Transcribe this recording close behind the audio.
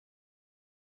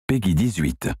Peggy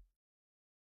 18.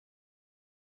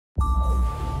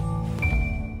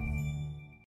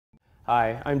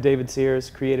 Hi, I'm David Sears,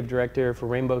 Creative Director for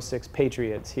Rainbow Six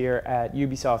Patriots here at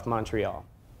Ubisoft Montreal.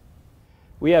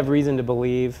 We have reason to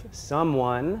believe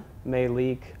someone may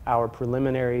leak our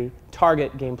preliminary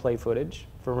target gameplay footage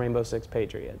for Rainbow Six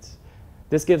Patriots.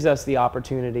 This gives us the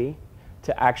opportunity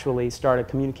to actually start a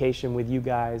communication with you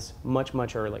guys much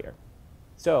earlier.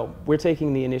 So we're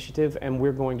taking the initiative and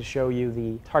we're going to show you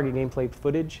the target gameplay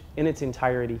footage in its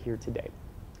entirety here today.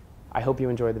 I hope you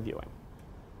enjoy the viewing.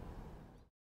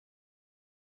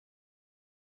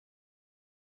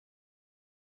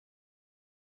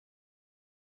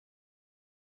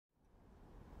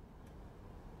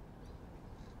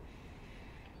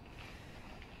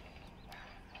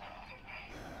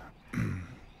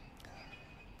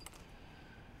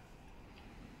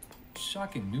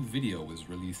 Shocking new video was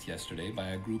released yesterday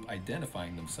by a group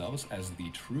identifying themselves as the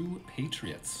True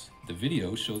Patriots. The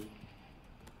video showed...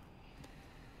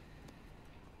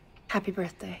 Happy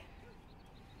birthday.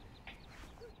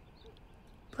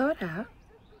 Blow it out.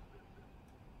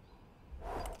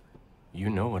 You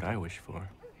know what I wish for.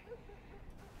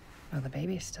 Well, the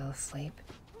baby's still asleep.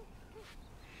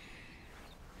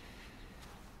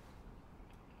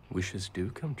 Wishes do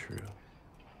come true.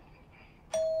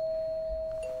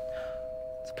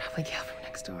 It's probably Gail from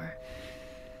next door.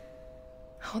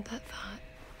 Hold that thought.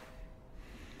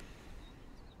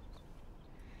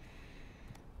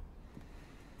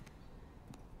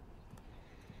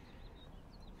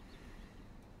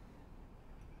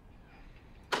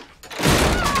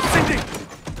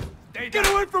 Cindy! Get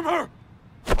away from her!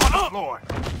 On the floor!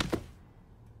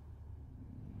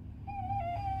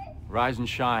 Rise and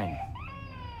shine.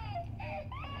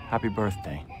 Happy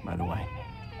birthday, by the way.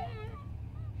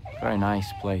 Very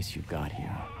nice place you've got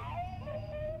here.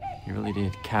 You really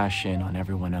did cash in on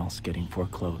everyone else getting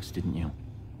foreclosed, didn't you?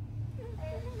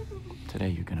 Today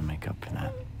you're gonna make up for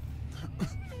that.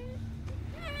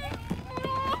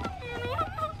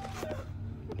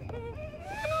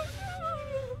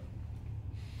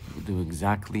 We'll do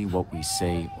exactly what we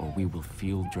say, or we will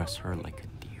field dress her like a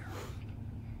deer.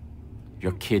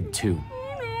 Your kid, too.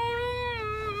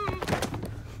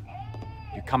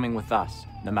 You're coming with us.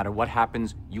 No matter what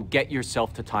happens, you get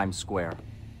yourself to Times Square.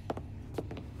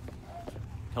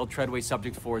 Tell Treadway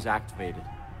Subject 4 is activated.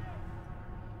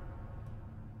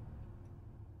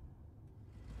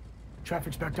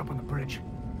 Traffic's backed up on the bridge.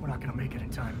 We're not gonna make it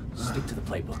in time. Stick to the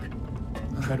playbook.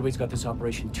 Treadway's got this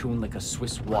operation tuned like a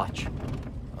Swiss watch.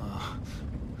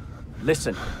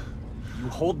 Listen, you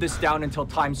hold this down until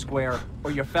Times Square,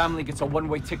 or your family gets a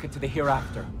one-way ticket to the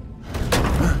hereafter.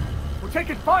 We're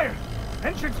taking fire!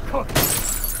 Engine's cooked!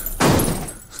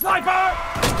 Sniper!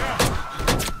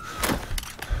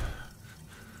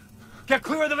 Get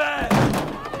clear of the van!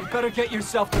 You better get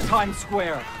yourself to Times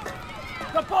Square.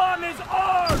 The bomb is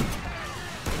armed!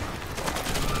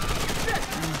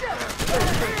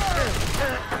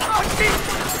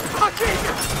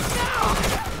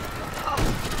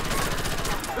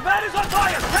 The van is on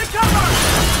fire! Take cover!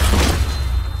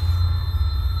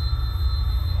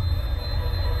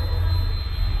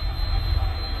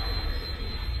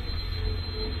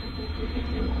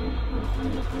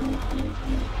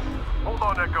 Hold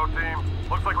on, Echo Team.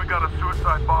 Looks like we got a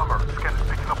suicide bomber. Scanner's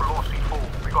picking up a low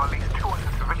C4. We got at least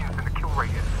 200 civilians in the kill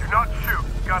radius. Do not shoot.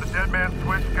 Got a dead man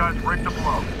switch. Guys rigged to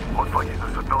blow. Looks like he's a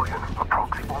civilian. A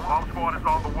proxy bomb. Bomb squad is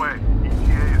on the way.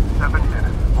 ETA is 7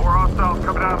 minutes. More hostiles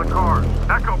coming out of the cars.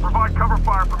 Echo, provide cover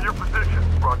fire from your position.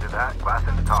 Roger that. Glass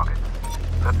in the target.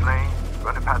 Left lane.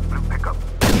 Running past blue pickup.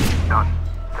 Done.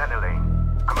 Center lane.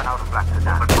 Coming out of black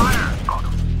sedan. Open fire! Got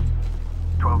him.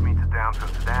 12 meters down to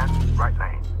sedan. Right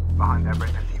lane. Behind that red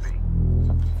SUV.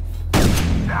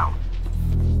 Down.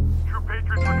 True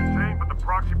Patriots are contained, but the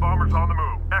proxy bomber's on the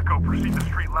move. Echo, proceed to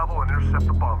street level and intercept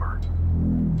the bomber.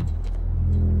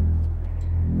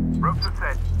 Ropes are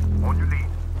set. On your lead.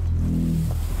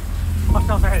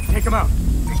 Hostiles ahead. Take them out.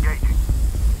 Engaging.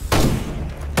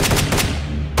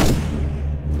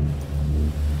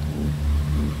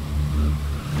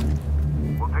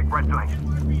 We'll take red lane.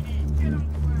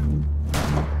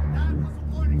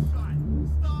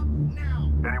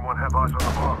 Anyone have eyes on the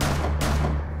bomb?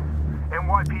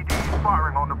 NYPD is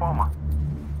firing on the bomber.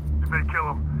 If they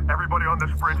kill him, everybody on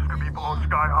this bridge is gonna be blown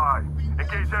sky high.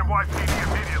 Engage NYPD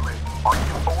immediately. Are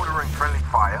you ordering friendly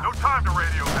fire? No time to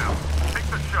radio now. Take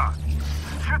the shot.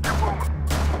 Shoot your wound.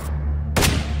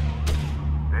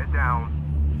 They're down.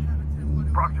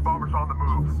 Proxy bomber's on the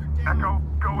move. Echo,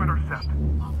 go intercept.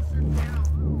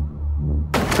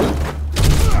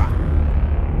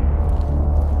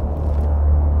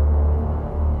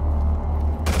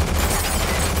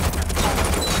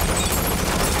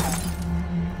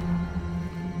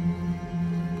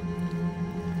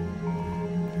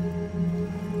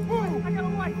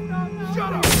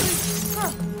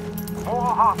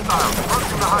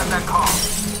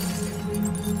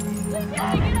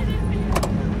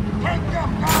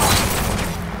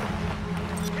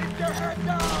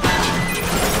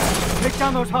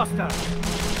 down those hostiles.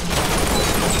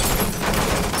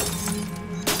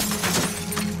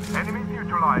 Enemy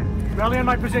neutralized. Rally on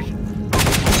my position. Let's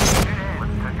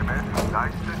take him in.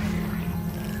 Nice and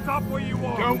easy. Stop where you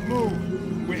are. Don't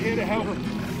move. We're here to help.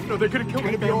 No, they're gonna kill me.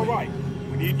 It's gonna be all right.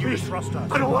 We need you to trust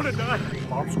us. I don't want to die.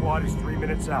 Bomb squad is 3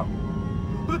 minutes out.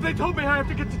 But they told me I have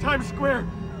to get to Times Square.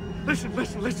 Listen.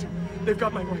 They've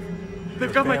got my wife.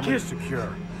 They've got my kids.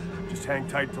 Secure. Just hang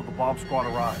tight till the bomb squad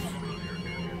arrives.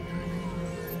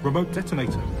 Remote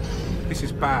detonator. This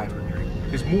is bad.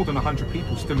 There's more than 100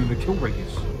 people still in the kill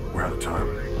radius. We're out of time.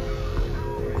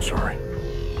 I'm sorry.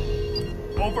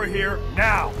 Over here,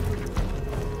 now!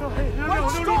 No,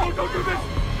 don't do this!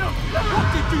 No! What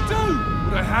did you do?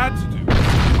 What I had to do.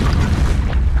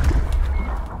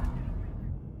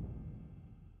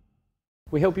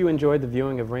 We hope you enjoyed the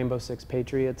viewing of Rainbow Six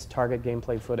Patriots target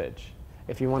gameplay footage.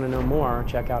 If you want to know more,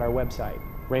 check out our website,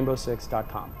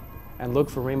 rainbow6.com, and look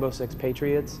for Rainbow Six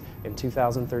Patriots in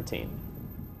 2013.